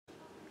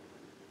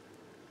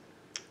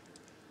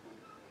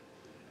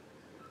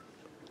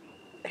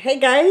Hey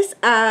guys,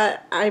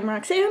 I'm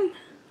Roxanne.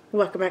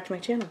 Welcome back to my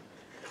channel.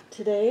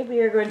 Today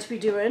we are going to be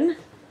doing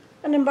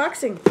an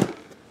unboxing.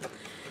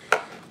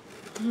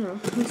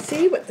 Let's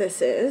see what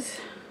this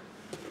is.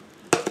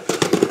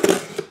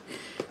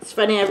 It's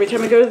funny, every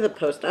time I go to the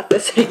post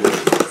office, I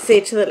say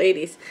to the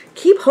ladies,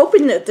 keep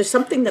hoping that there's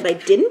something that I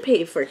didn't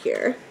pay for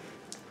here.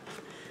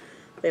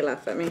 They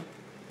laugh at me.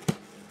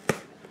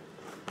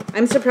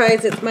 I'm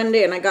surprised it's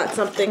Monday and I got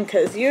something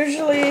because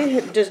usually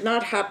it does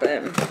not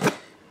happen.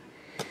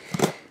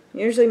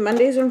 Usually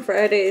Mondays and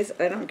Fridays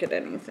I don't get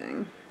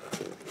anything.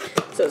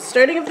 So it's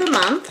starting of the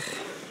month.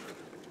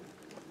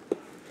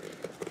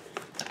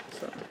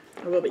 So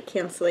I will be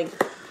canceling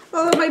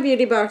all of my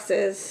beauty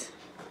boxes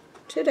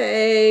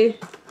today.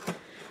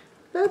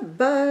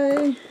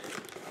 Bye-bye.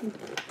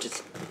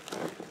 Just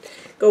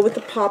go with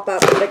the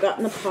pop-up that I got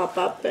in the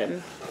pop-up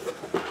and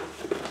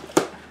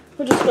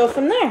we'll just go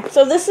from there.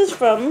 So this is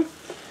from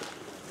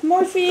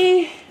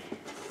Morphe.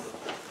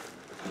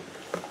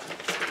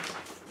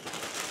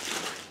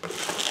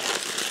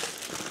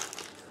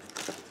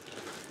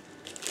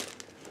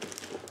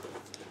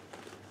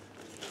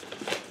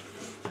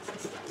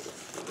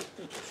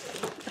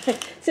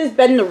 It says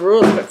bend the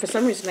rules, but for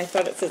some reason I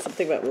thought it said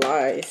something about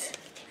lies.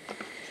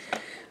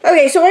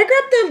 Okay, so I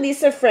grabbed the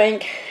Lisa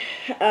Frank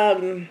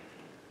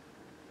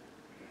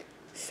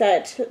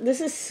set.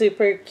 This is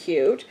super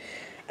cute.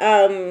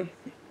 I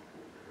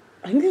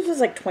think this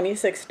was like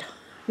 $26.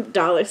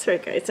 Sorry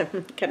guys,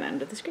 I'm kind of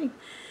under the screen.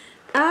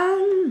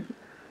 I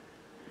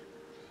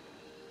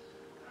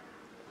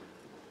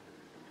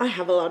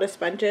have a lot of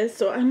sponges,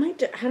 so I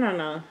might, I don't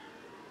know.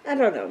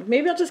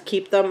 Maybe I'll just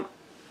keep them.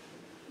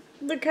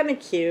 They're kind of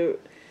cute.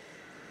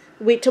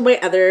 Wait till my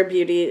other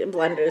beauty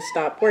blenders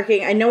stop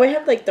working. I know I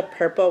have like the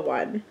purple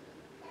one.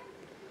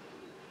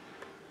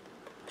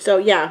 So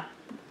yeah,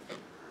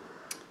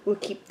 we'll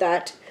keep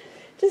that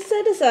just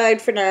set aside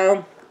for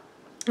now.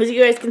 As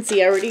you guys can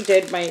see, I already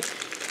did my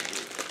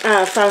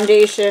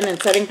foundation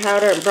and setting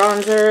powder and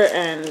bronzer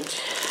and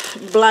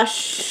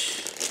blush.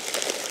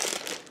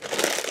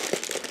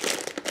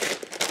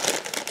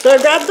 So I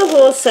grabbed the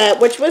whole set,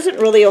 which wasn't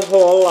really a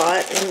whole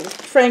lot, and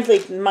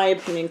frankly, in my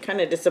opinion,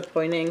 kind of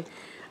disappointing.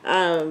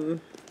 I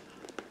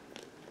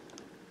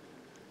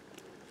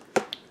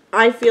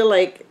feel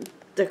like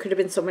there could have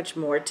been so much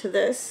more to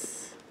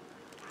this.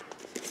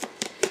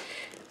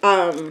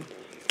 I'm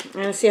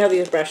gonna see how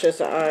these brushes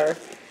are.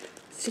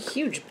 It's a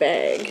huge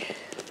bag.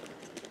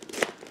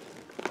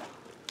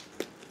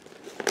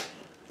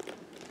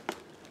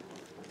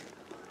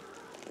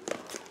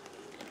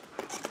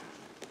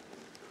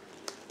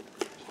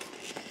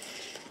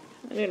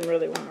 I didn't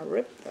really want to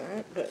rip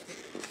that, but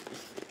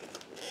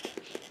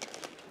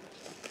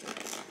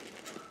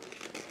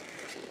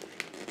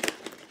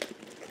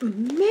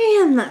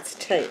man, that's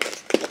tight.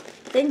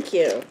 Thank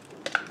you.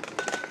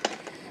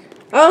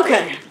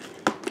 Okay,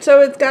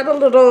 so it's got a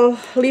little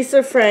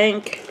Lisa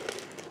Frank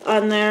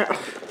on there.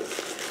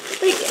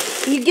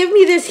 Like, you give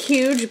me this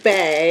huge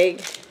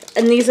bag,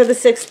 and these are the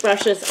 6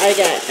 brushes I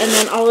get, and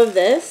then all of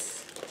this.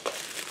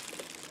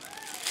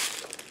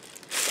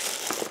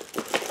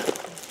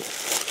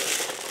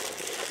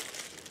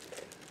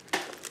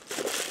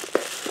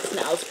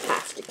 Smells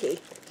plasticky.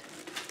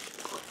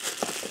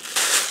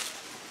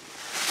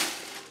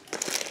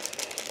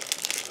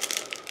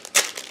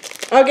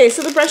 Okay,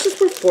 so the brushes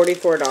were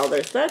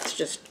 $44. That's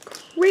just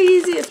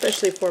crazy,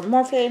 especially for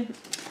Morphe.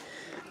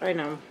 I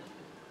know.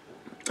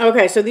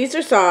 Okay, so these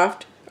are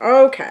soft.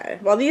 Okay,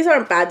 well these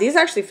aren't bad. These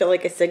actually feel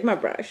like a Sigma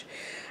brush.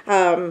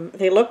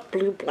 They look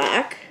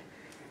blue-black.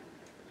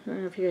 I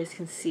don't know if you guys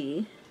can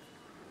see.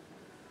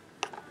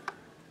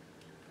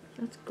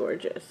 That's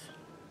gorgeous.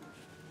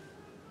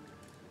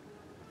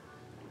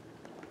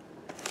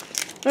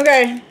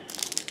 Okay,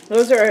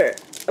 those are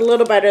a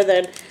little better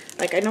than,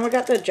 like, I know I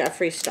got the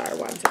Jeffree Star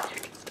ones.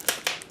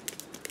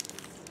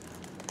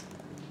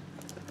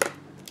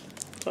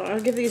 So I'll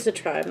give these a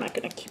try. I'm not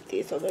going to keep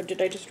these, although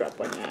did I just drop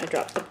one? Yeah, I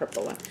dropped the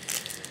purple one.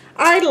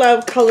 I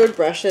love colored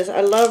brushes.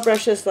 I love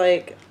brushes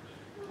like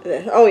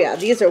this. Oh yeah,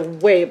 these are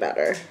way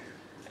better.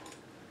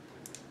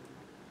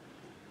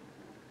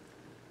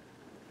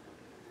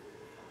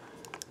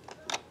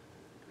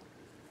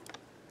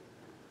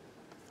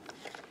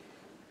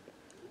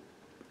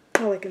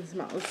 All I can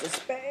smell is this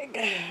bag.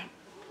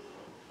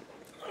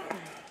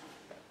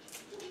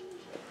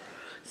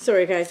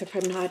 Sorry guys if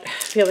I'm not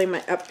feeling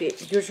my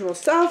upbeat usual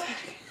self.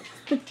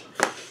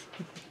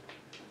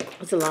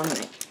 It's a long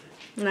night.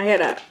 And I had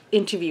an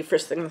interview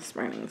first thing this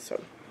morning,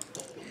 so.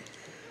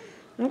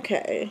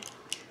 Okay.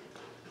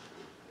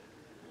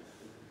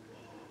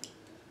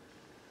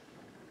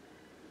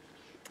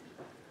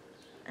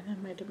 And I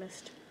might have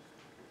missed.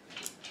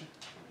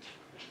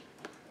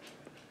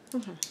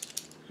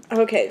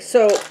 Okay,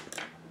 so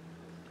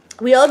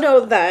we all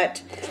know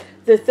that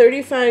the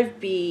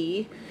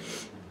 35B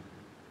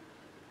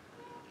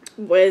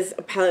was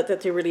a palette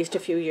that they released a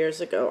few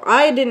years ago.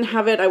 I didn't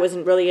have it. I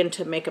wasn't really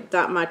into makeup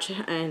that much,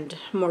 and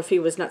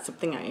Morphe was not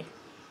something I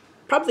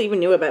probably even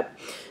knew about.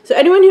 So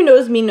anyone who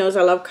knows me knows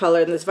I love color,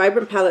 and this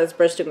vibrant palette is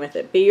bursting with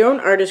it. Be your own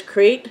artist,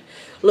 create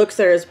looks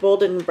that are as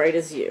bold and bright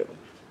as you.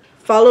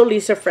 Follow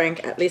Lisa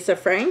Frank at Lisa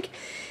Frank,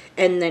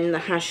 and then the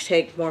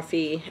hashtag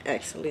Morphe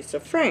x Lisa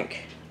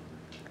Frank.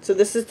 So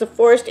this is the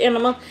forest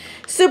animal.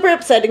 Super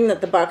upsetting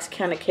that the box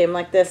kind of came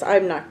like this.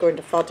 I'm not going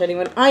to fault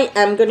anyone. I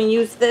am going to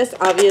use this.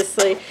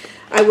 Obviously,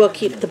 I will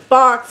keep the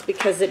box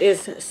because it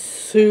is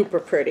super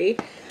pretty.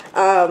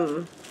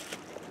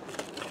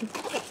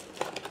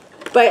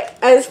 But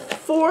as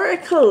for a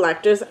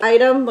collector's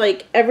item,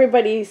 like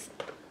everybody's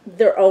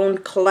their own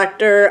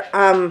collector,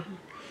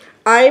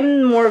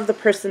 I'm more of the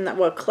person that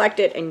will collect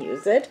it and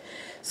use it.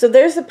 So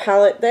there's a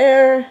palette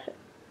there.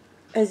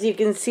 As you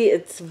can see,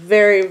 it's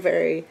very,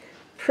 very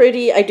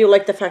pretty. I do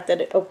like the fact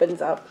that it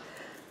opens up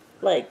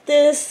like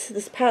this.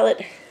 This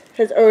palette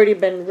has already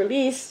been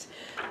released.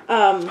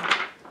 I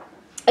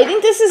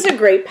think this is a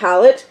great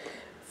palette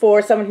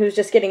for someone who's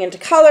just getting into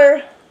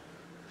color.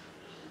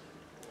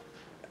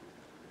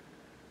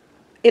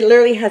 It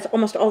literally has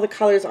almost all the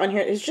colors on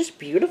here. It's just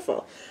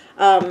beautiful.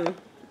 I'm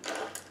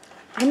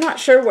not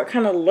sure what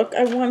kind of look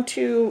I want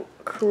to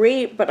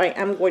create, but I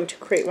am going to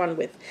create one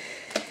with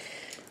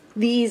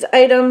these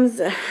items,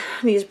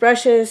 these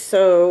brushes.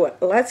 So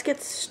let's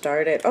get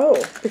started. Oh,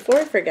 before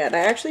I forget, I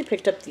actually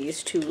picked up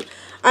these two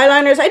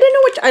eyeliners. I didn't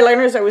know which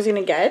eyeliners I was going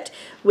to get,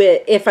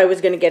 if I was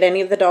going to get any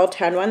of the Doll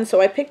 10 ones.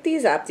 So I picked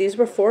these up. These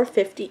were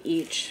 $4.50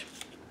 each.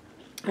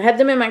 I had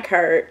them in my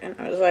cart, and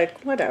I was like,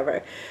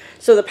 whatever.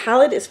 So the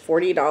palette is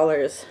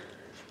 $40.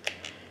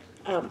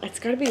 It's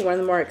got to be one of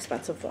the more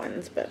expensive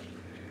ones, but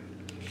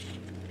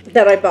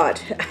that I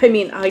bought. I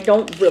mean, I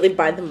don't really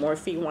buy the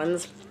Morphe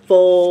ones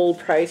full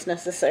price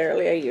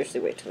necessarily. I usually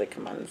wait till they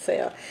come on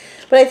sale.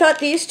 But I thought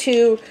these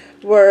two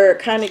were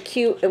kind of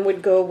cute and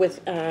would go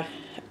with the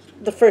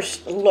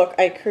first look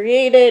I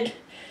created.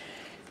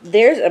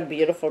 There's a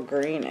beautiful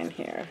green in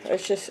here.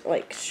 It's just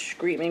like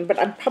screaming, but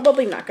I'm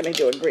probably not going to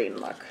do a green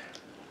look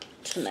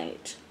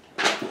tonight.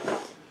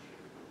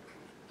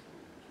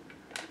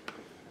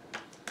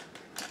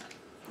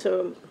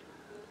 So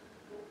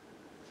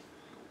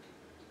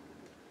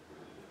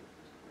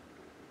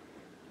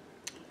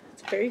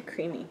it's very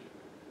creamy.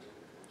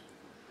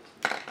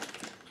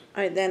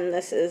 Alright, then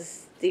this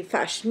is the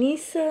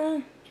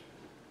Fashionista.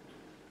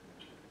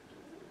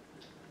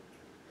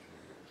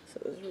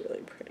 So it's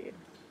really pretty.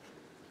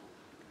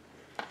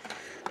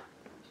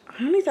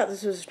 I only thought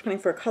this was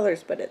 24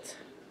 colors, but it's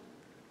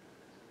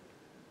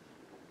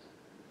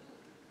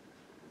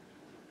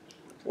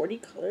 40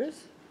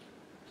 colors.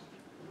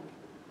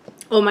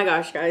 Oh my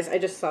gosh, guys, I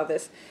just saw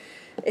this.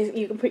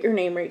 You can put your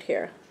name right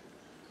here.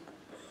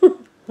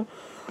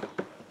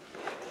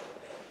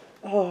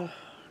 Oh.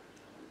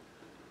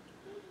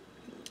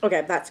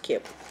 Okay, that's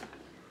cute.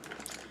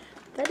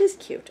 That is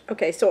cute.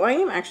 Okay, so I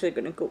am actually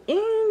going to go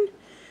in.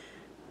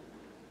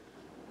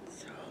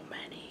 So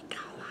many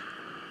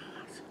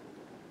colors.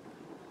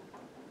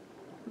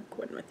 I'm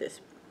going with this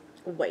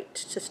white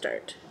to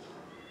start.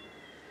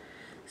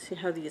 See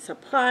how these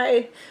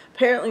apply.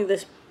 Apparently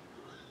this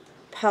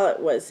palette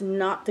was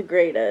not the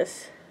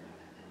greatest.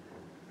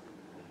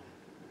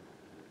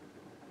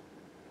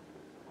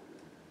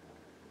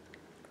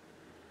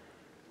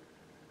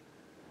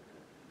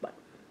 But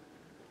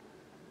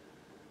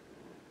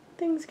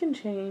things can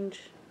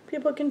change.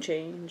 People can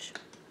change.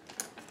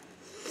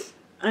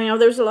 I know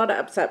there's a lot of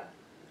upset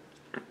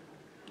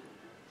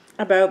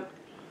about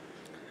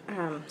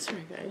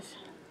sorry guys.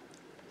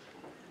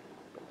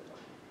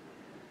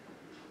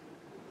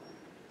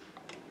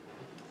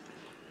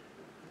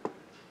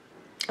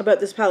 About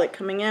this palette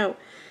coming out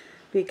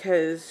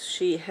because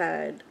she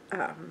had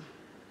her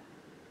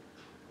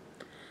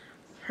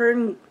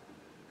and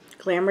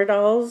Glamour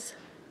Dolls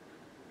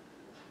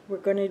were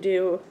going to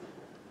do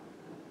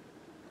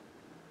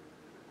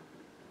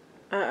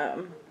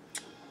a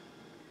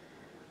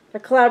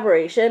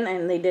collaboration,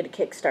 and they did a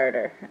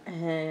Kickstarter,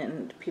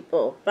 and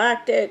people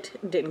backed it,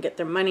 didn't get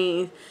their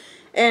money,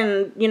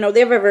 and you know, they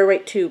have every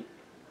right to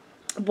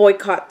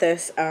boycott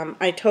this.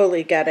 I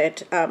totally get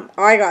it.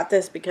 I got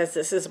this because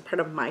this is a part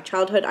of my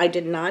childhood. I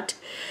did not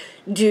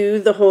do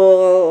the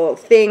whole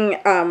thing.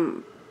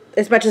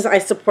 As much as I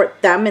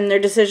support them in their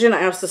decision,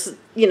 I also,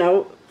 you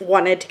know,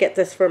 wanted to get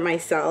this for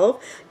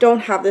myself. Don't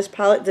have this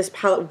palette. This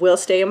palette will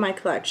stay in my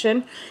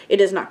collection. It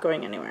is not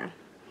going anywhere.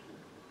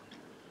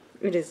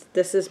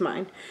 This is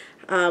mine.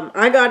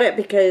 I got it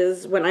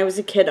because when I was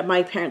a kid,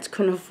 my parents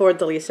couldn't afford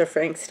the Lisa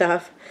Frank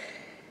stuff.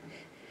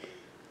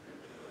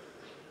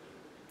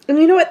 And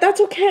you know what?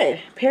 That's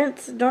okay.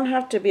 Parents don't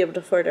have to be able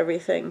to afford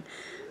everything.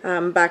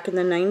 Back in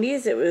the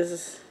 90s, it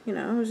was, you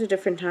know, it was a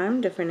different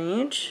time, different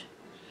age.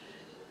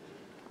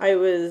 I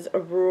was a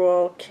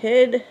rural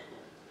kid.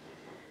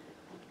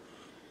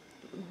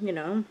 You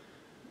know,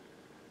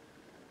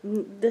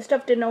 this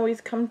stuff didn't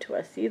always come to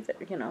us either,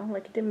 you know.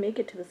 Like, it didn't make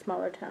it to the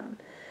smaller town.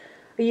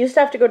 I used to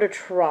have to go to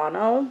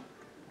Toronto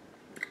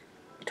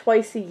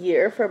twice a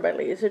year for my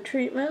laser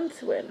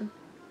treatments when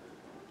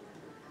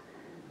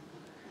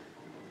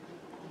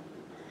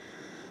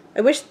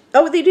I wish,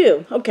 oh, they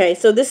do. Okay,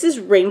 so this is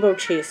Rainbow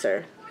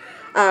Chaser.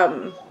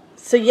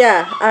 So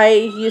yeah, I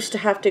used to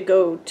have to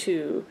go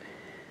to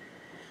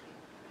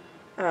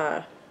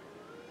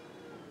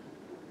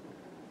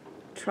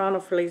Toronto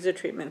for laser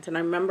treatment, and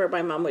I remember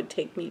my mom would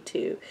take me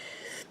to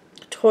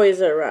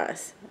Toys R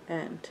Us,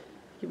 and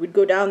you would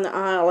go down the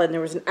aisle, and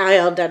there was an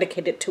aisle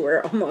dedicated to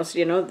her almost,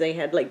 you know, they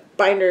had like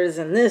binders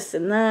and this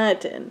and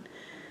that, and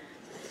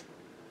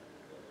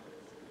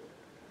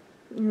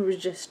it was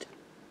just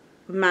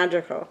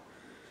magical.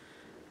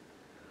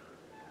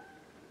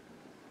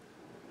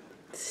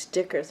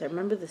 Stickers, I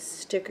remember the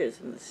stickers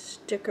in the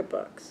sticker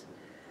books.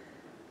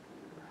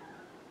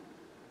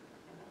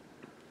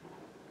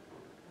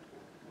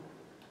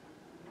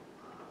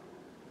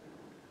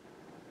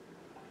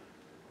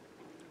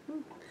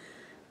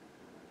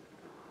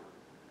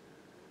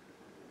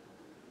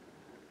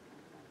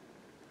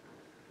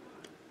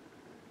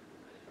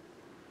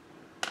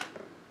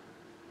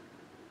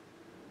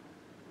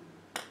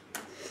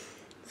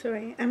 So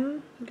I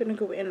am going to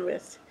go in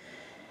with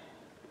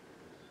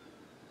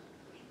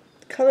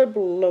the color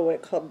below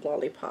it called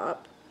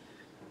Lollipop.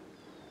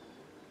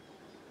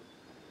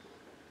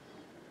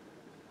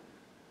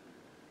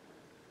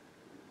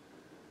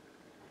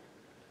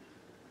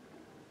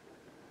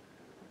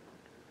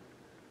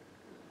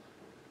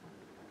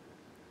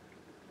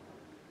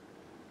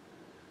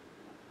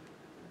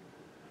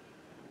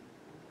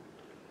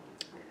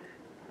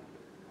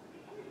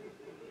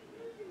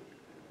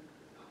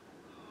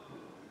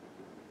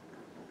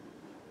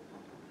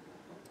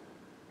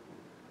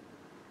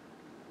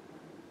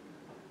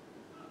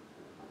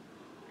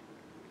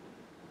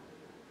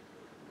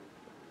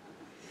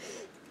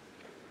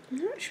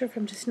 I'm not sure if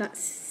I'm just not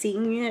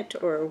seeing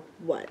it or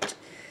what.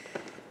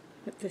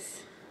 But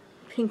this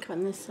pink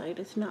on this side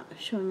is not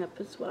showing up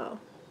as well.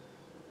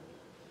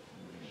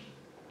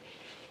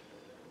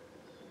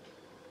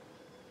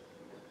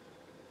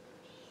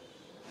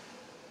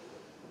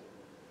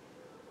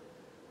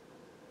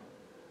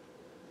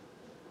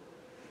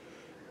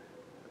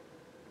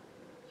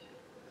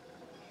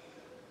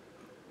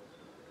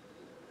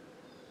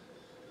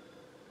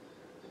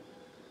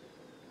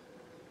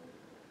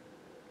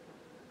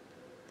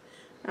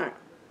 Alright.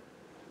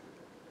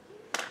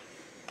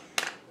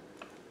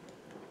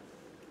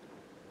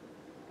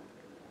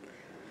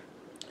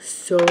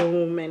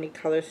 So many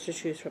colors to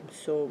choose from.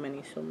 So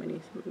many.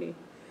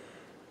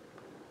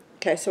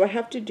 Okay, so I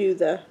have to do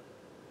the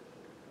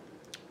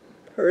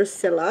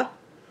Priscilla.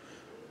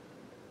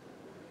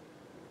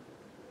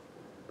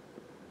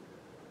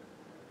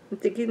 I'm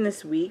thinking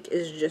this week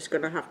is just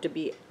going to have to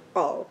be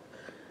all.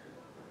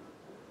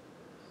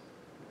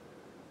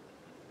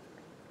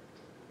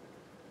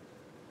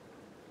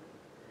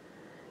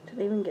 Did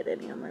I even get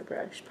any on my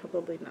brush?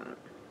 Probably not.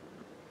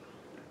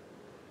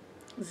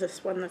 Is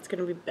this one that's going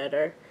to be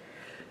better?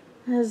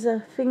 As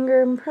a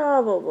finger,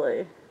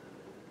 probably.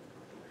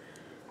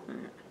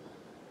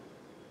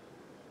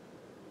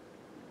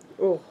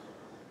 Oh.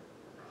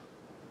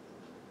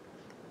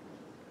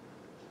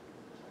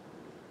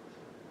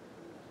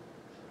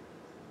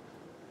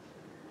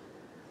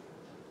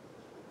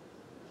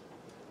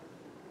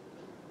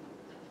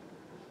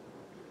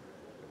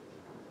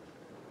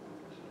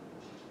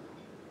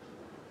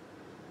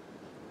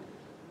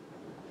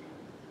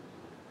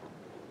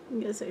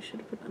 I guess I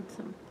should have put on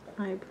some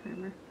eye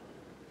primer.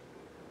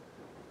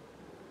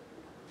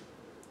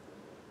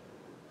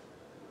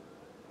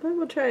 But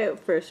we'll try it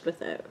first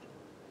without.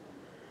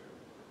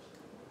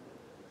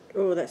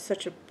 Oh, that's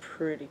such a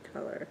pretty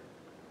color.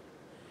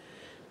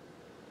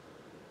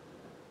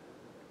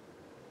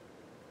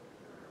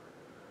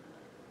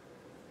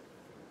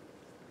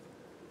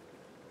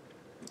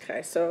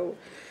 Okay, so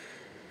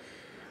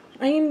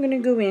I am going to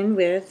go in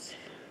with,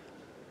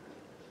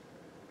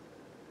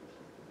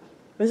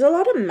 there's a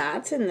lot of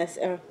mattes in this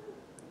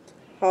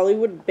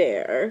Hollywood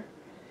Bear.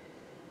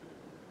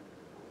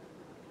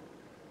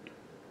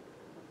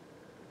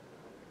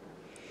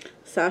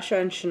 Sasha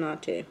and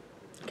Shinate.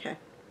 Okay,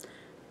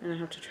 and I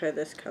have to try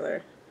this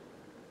color.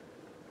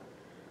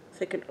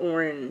 It's like an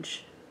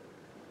orange.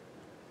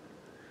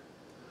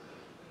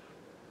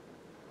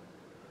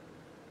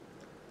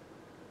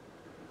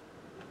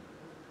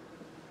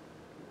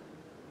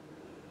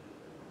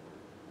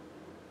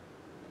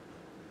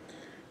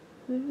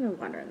 There's no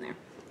water in there.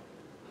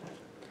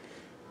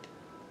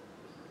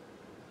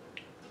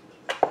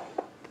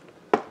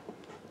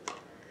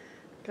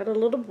 Got a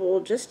little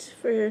bowl just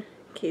for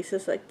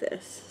cases like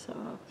this,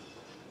 so.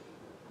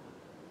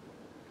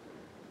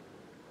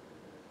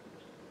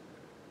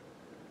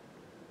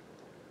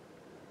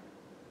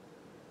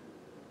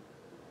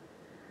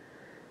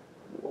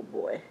 Oh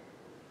boy,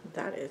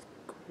 that is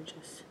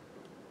gorgeous.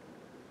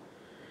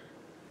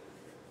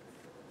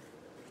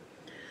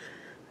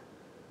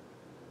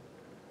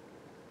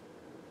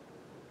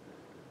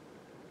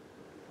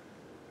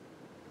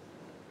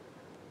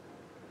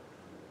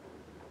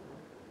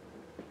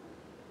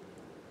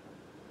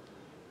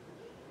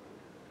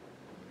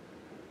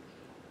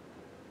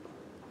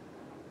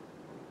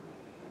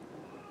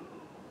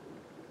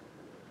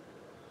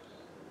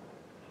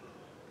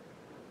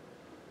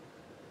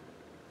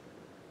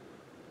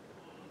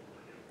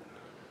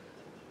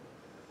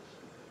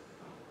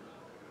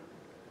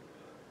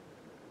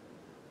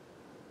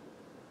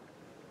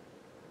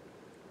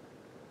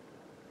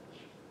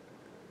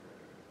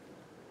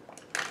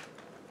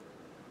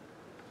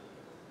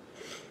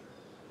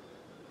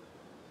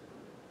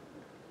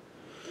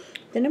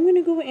 Then I'm going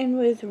to go in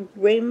with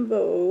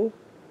Rainbow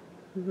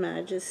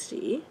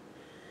Majesty.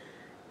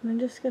 And I'm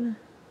just going to...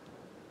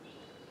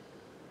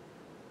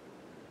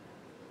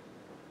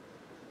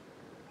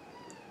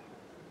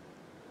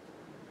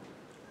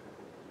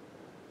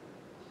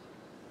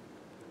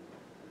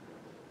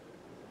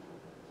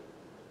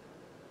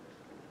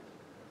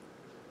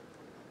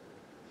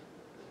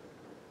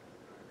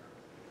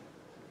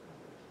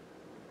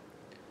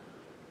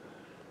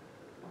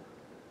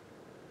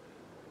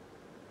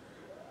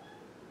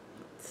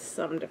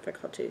 Some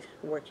difficulty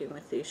working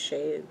with these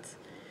shades.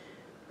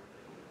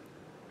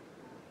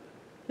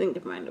 I think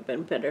it might have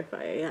been better if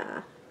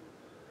I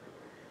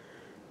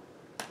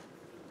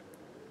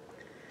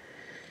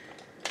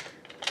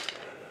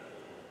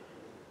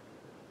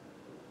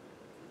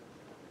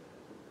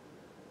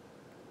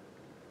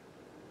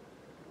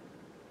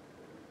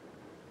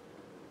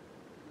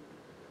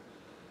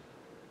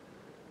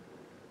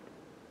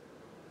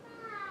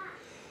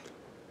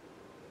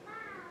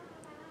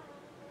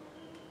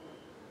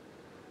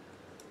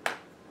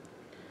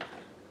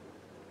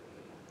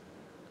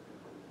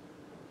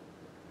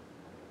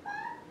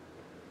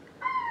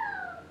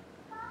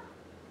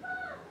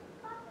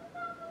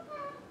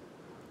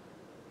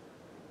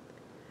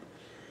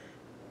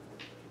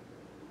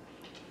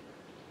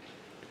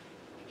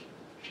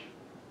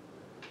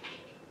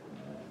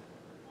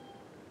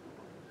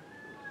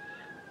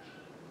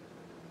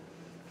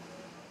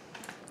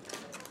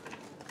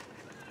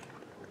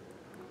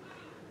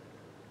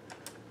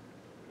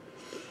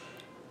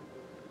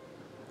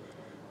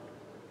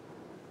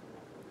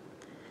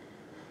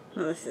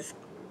Well, this is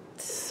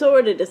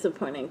sort of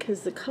disappointing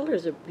because the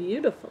colors are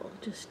beautiful.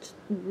 Just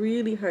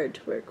really hard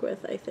to work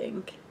with, I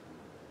think.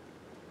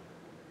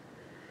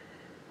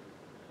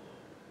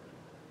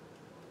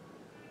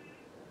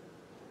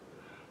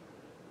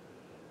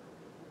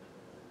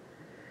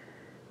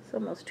 It's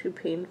almost too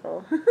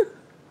painful.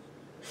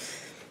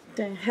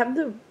 I have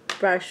the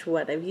brush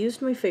wet. I've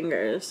used my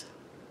fingers.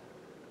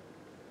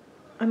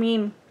 I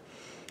mean,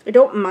 I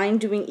don't mind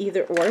doing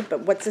either or,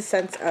 but what's the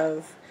sense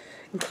of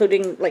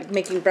including, like,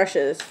 making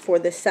brushes for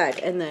this set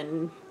and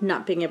then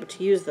not being able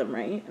to use them,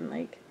 right? And,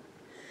 like,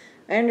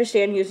 I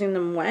understand using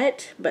them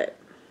wet, but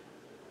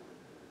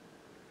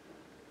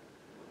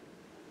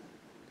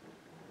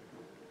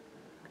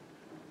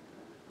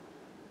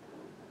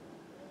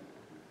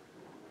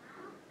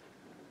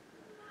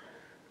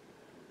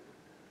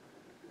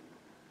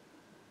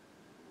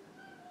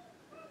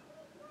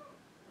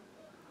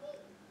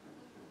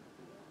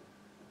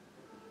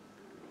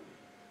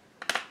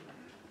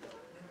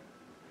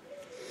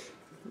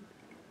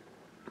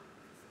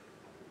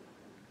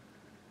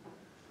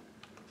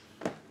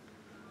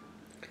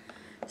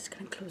just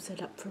gonna close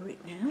it up for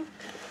right now.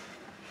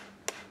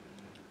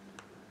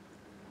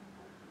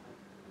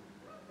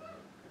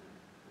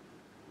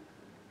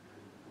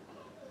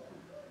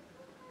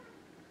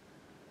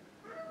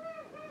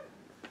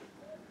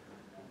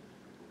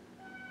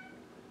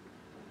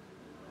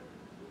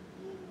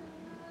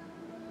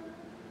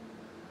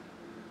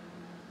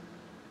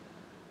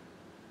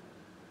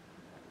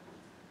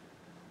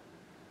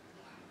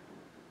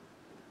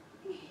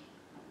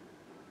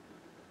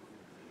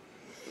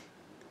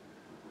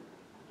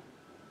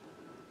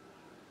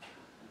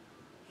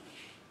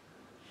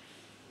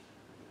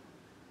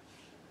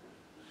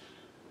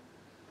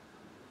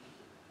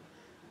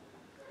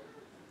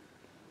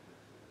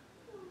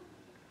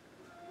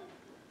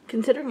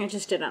 Considering I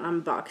just did an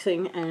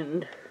unboxing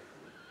and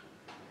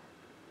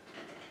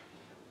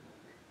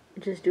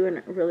just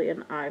doing really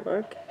an eye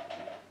look.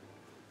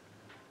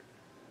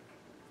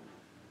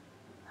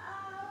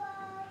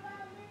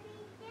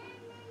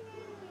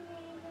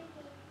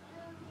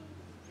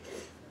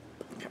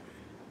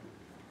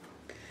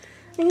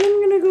 And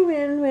I'm going to go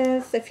in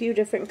with a few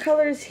different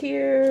colors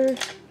here.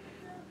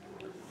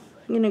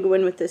 I'm going to go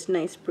in with this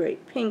nice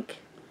bright pink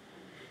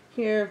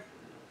here.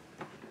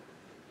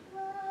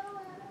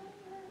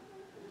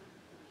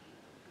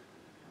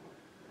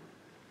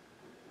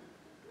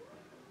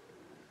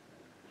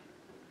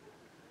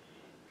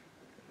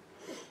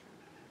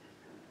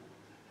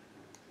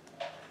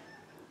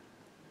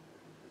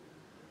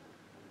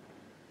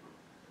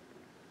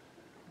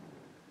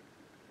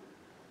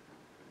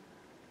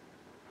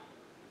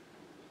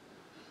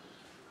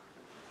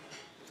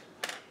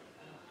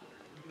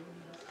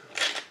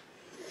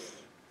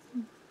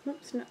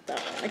 Oops, not that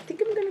one. I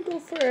think I'm going to go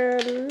for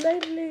a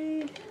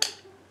lightly...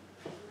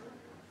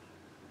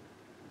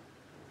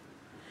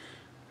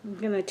 I'm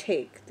going to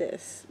take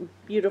this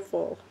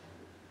beautiful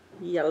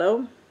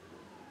yellow.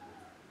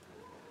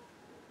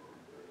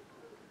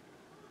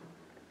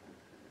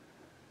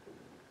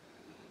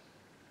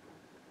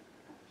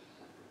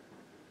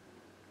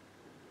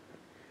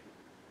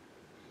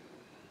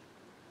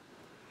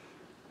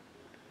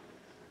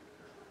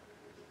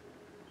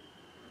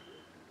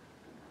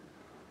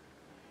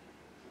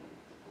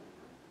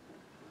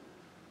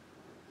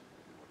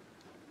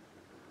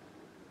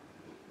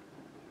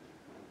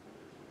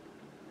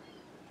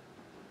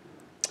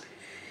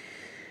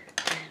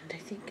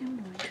 I think I'm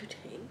going to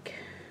take,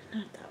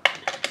 not that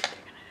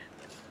one,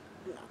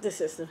 This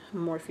is the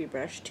Morphe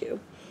brush too.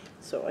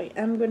 So I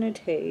am going to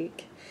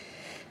take,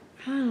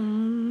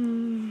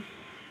 I'm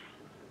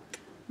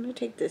going to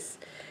take this.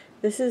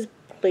 This is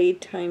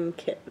Playtime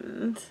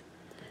Kittens.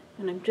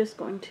 And I'm just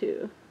going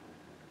to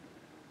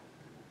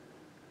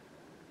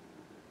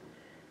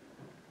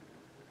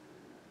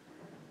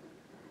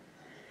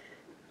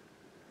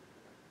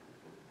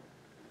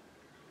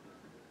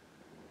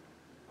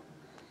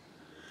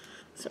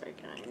sorry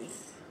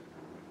guys.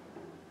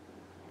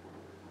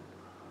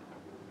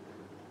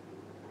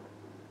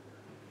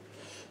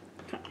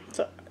 Okay,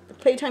 so the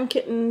Playtime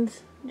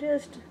Kittens,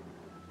 just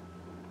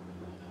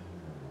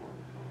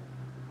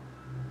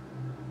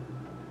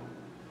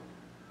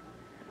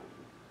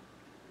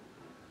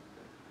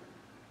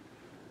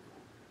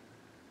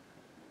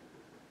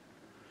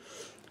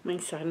my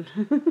son.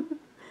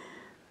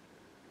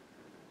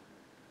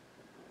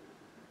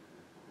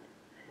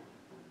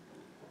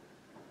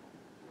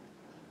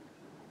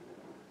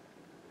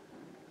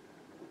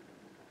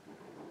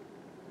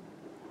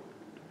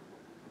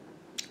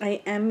 I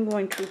am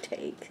going to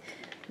take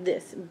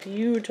this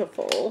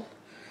beautiful,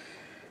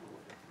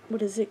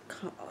 what is it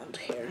called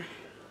here?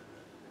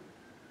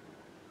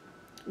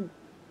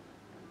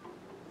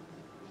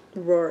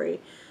 Rory.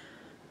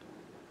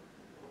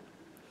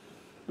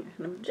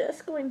 And I'm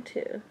just going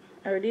to,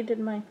 I already did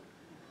my,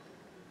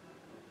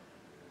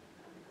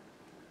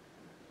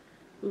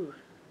 ooh.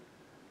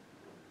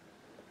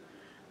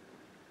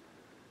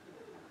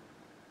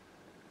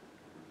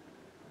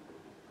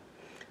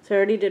 So I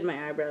already did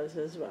my eyebrows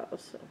as well,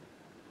 so.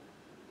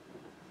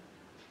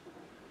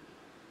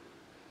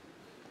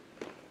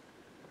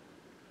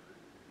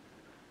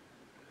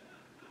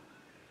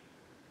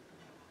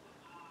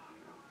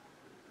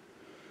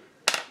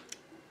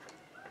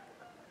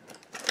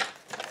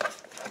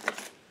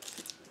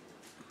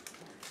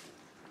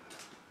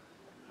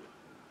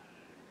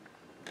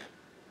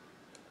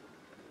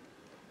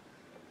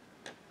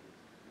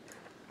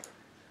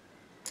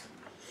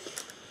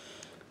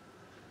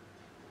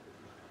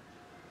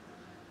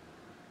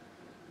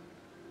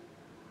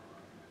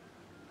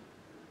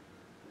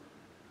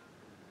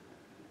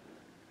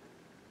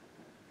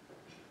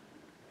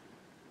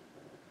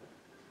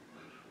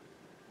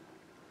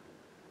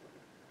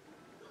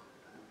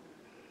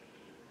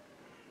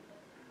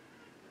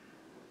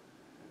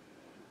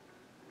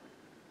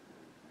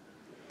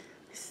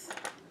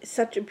 It's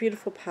such a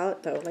beautiful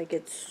palette though, like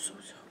it's so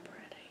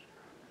pretty.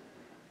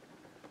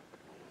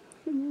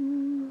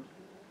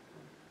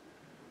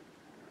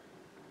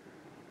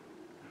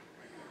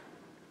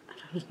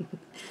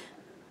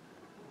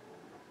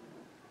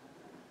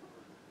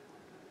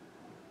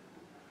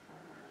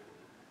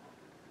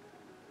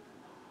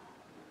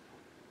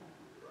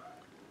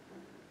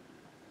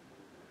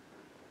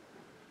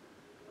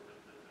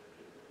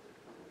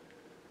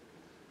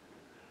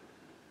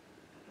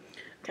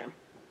 Okay,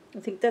 I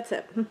think that's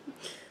it.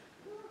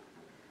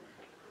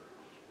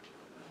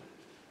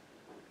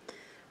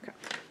 Okay.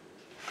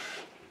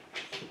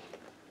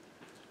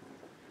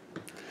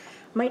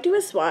 Might do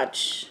a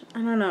swatch.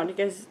 I don't know. Do you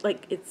guys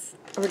like? It's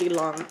already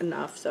long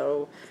enough,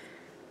 so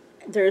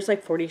there's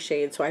like 40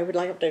 shades. So I would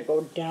like have to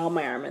go down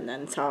my arm and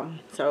then some.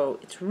 So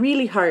it's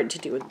really hard to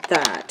do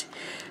that.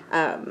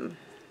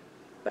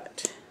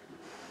 But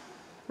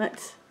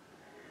let's.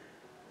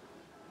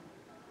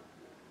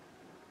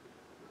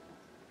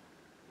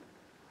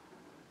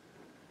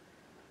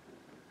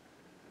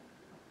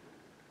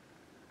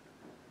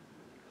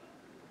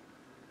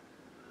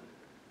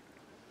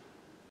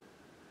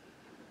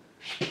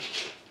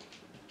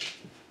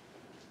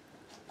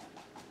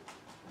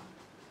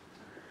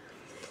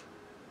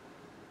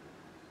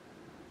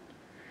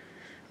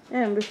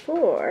 And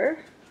before,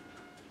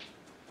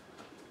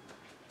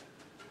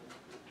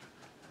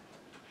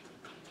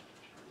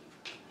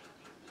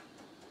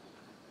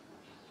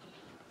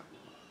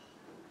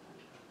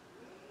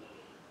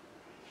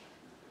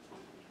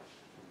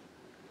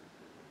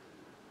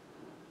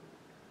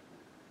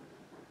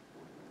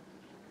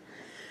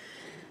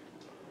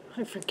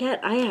 I forget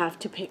I have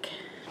to pick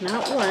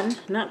not one,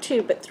 not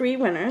two, but 3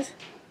 winners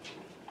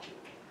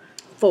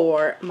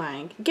for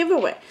my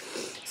giveaway.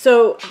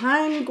 So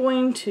I'm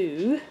going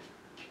to,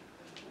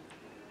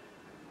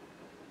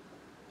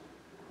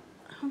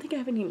 I don't think I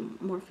have any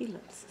Morphe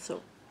lips,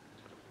 so.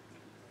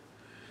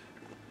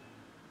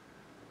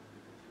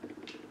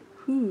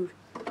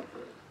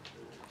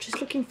 Just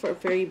looking for a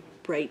very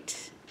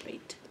bright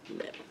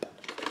lip.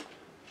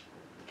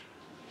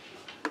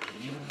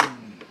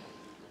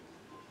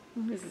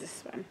 What is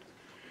this one?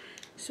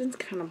 This one's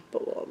kind of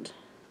bold.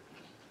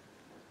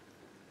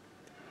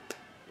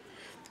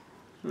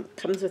 It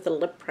comes with a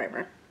lip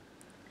primer.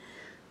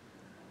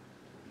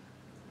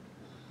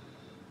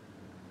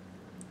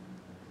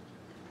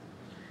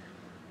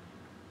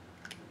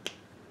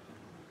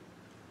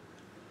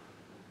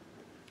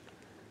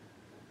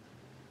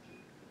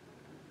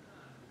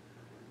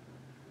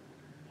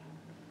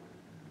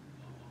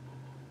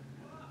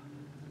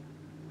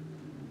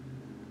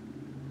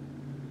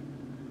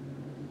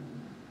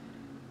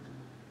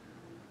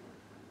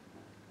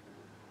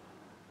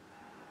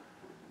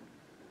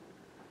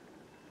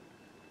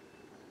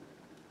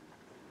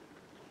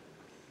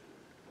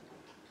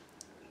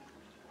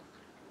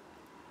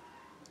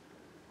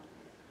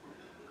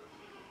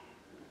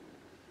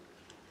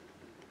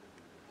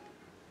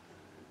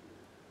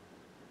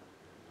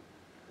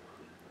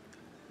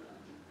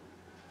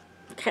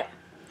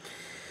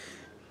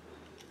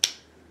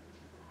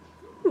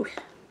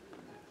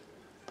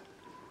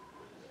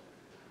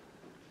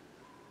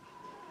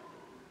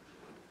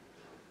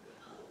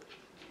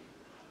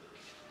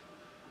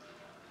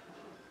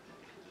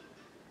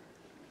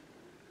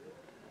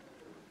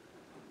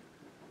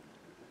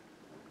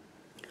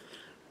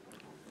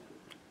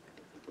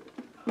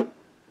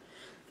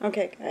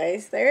 Okay,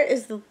 guys, there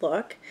is the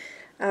look.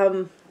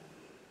 I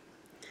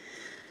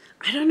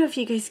don't know if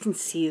you guys can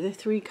see the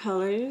 3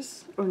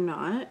 colors or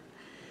not.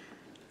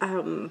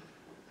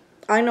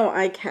 I know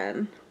I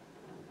can.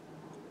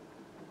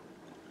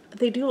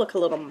 They do look a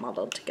little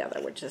muddled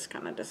together, which is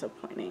kind of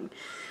disappointing.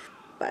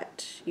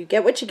 But you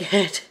get what you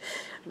get.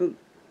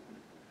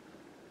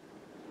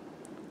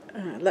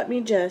 Let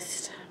me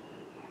just...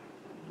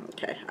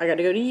 Okay, I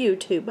gotta go to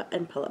YouTube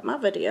and pull up my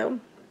video.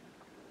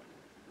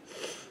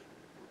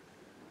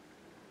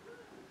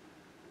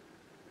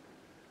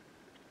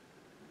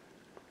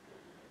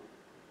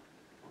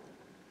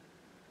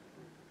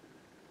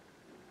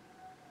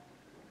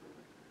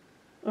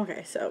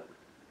 Okay, so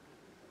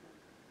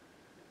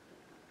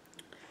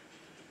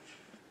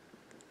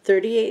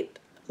 38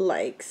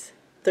 likes,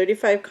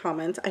 35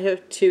 comments. I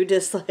have 2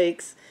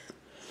 dislikes.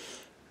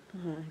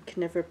 I can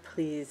never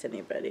please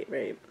anybody,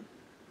 right?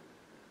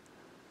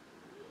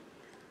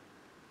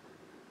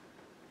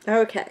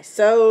 Okay,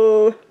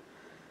 so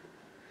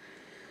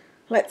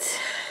let's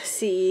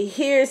see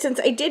here. Since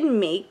I did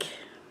make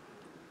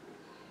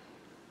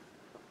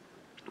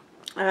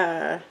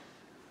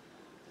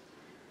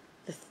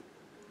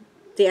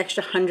the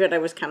extra 100 I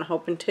was kind of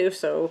hoping to,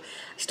 so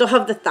I still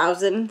have the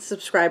 1,000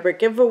 subscriber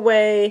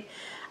giveaway.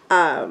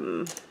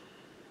 I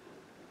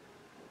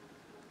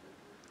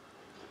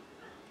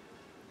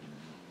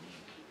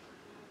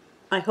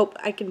hope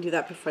I can do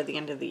that before the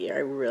end of the year. I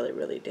really,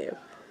 really do.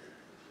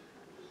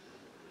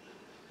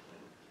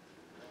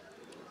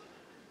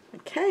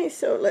 Okay,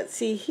 so let's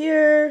see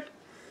here.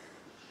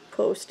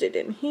 Post it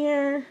in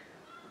here.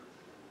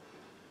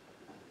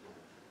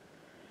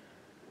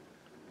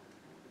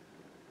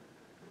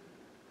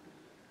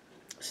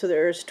 So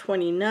there's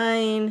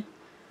 29.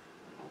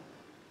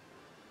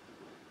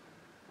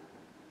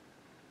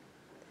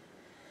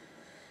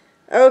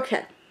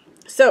 Okay,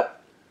 so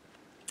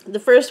the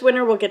first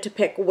winner will get to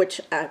pick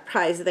which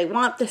prize they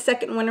want. The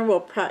second winner will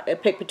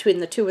pick between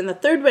the 2, and the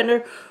third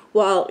winner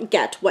will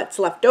get what's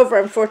left over,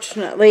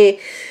 unfortunately.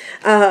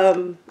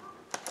 So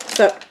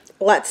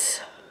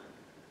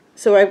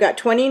I've got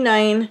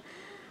 29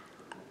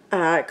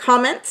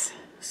 comments.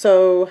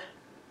 So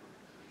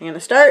I'm going to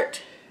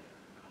start.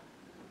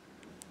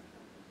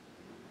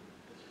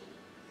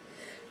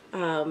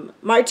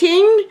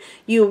 Martine,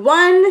 you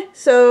won.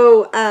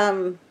 So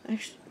I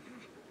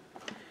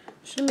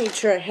should have made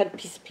sure I had a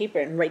piece of paper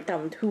and write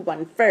down who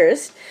won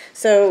first.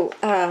 So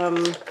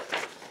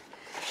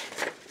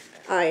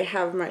I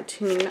have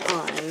Martine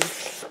on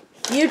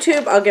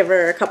YouTube. I'll give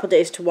her a couple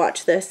days to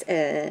watch this,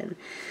 and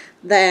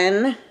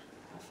then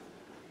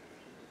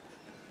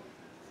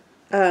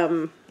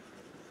I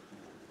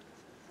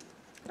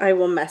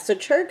will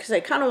message her because I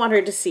kind of want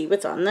her to see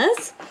what's on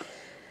this.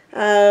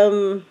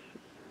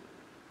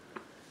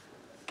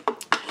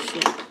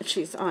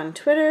 She's on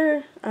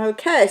Twitter.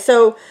 Okay,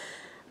 so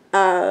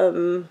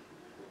okay,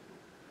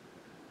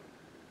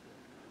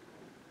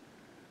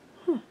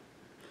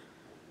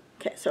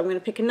 so I'm going to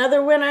pick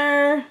another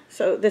winner.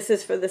 So this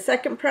is for the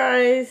second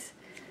prize.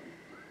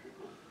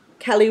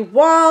 Kelly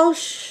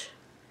Walsh.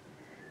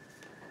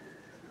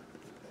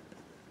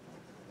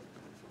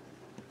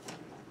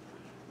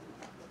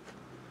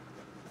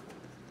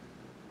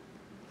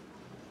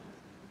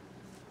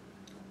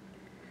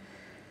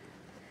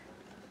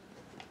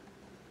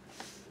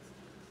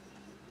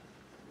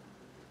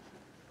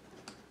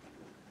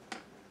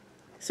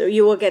 So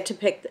you will get to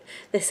pick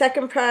the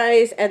second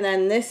prize, and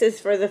then this is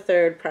for the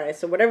third prize.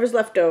 So whatever's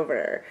left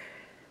over.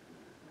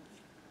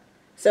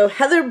 So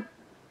Heather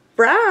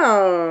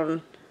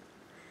Brown.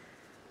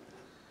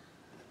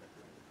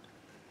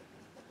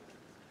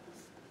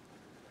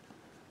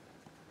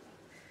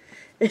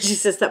 And she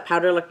says that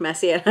powder looked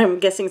messy, and I'm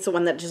guessing it's the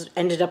one that just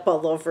ended up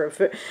all over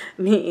for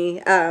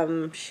me.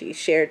 She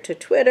shared to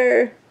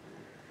Twitter.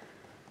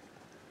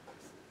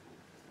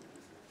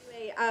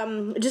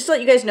 Just to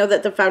let you guys know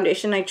that the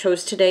foundation I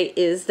chose today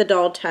is the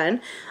Doll 10.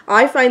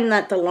 I find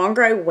that the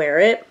longer I wear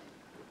it,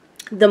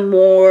 the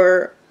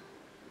more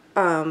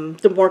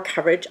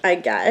coverage I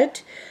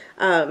get.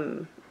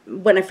 When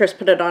I first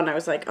put it on, I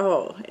was like,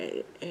 oh,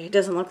 it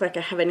doesn't look like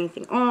I have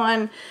anything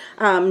on.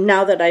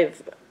 Now that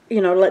I've,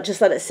 you know,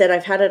 just let it sit,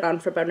 I've had it on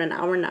for about an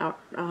hour now.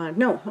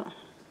 No,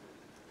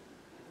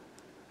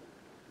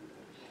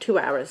 2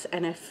 hours,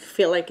 and I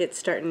feel like it's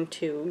starting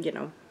to, you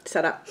know,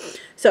 set up.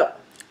 So,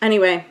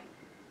 anyway,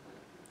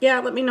 yeah,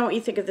 let me know what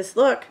you think of this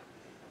look.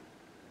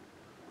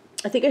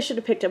 I think I should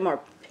have picked a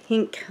more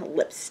pink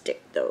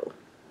lipstick, though.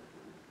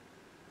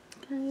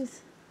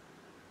 Guys.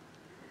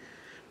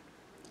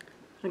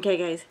 Okay,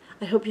 guys,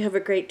 I hope you have a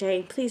great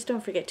day. Please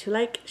don't forget to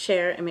like,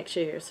 share, and make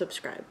sure you're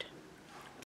subscribed.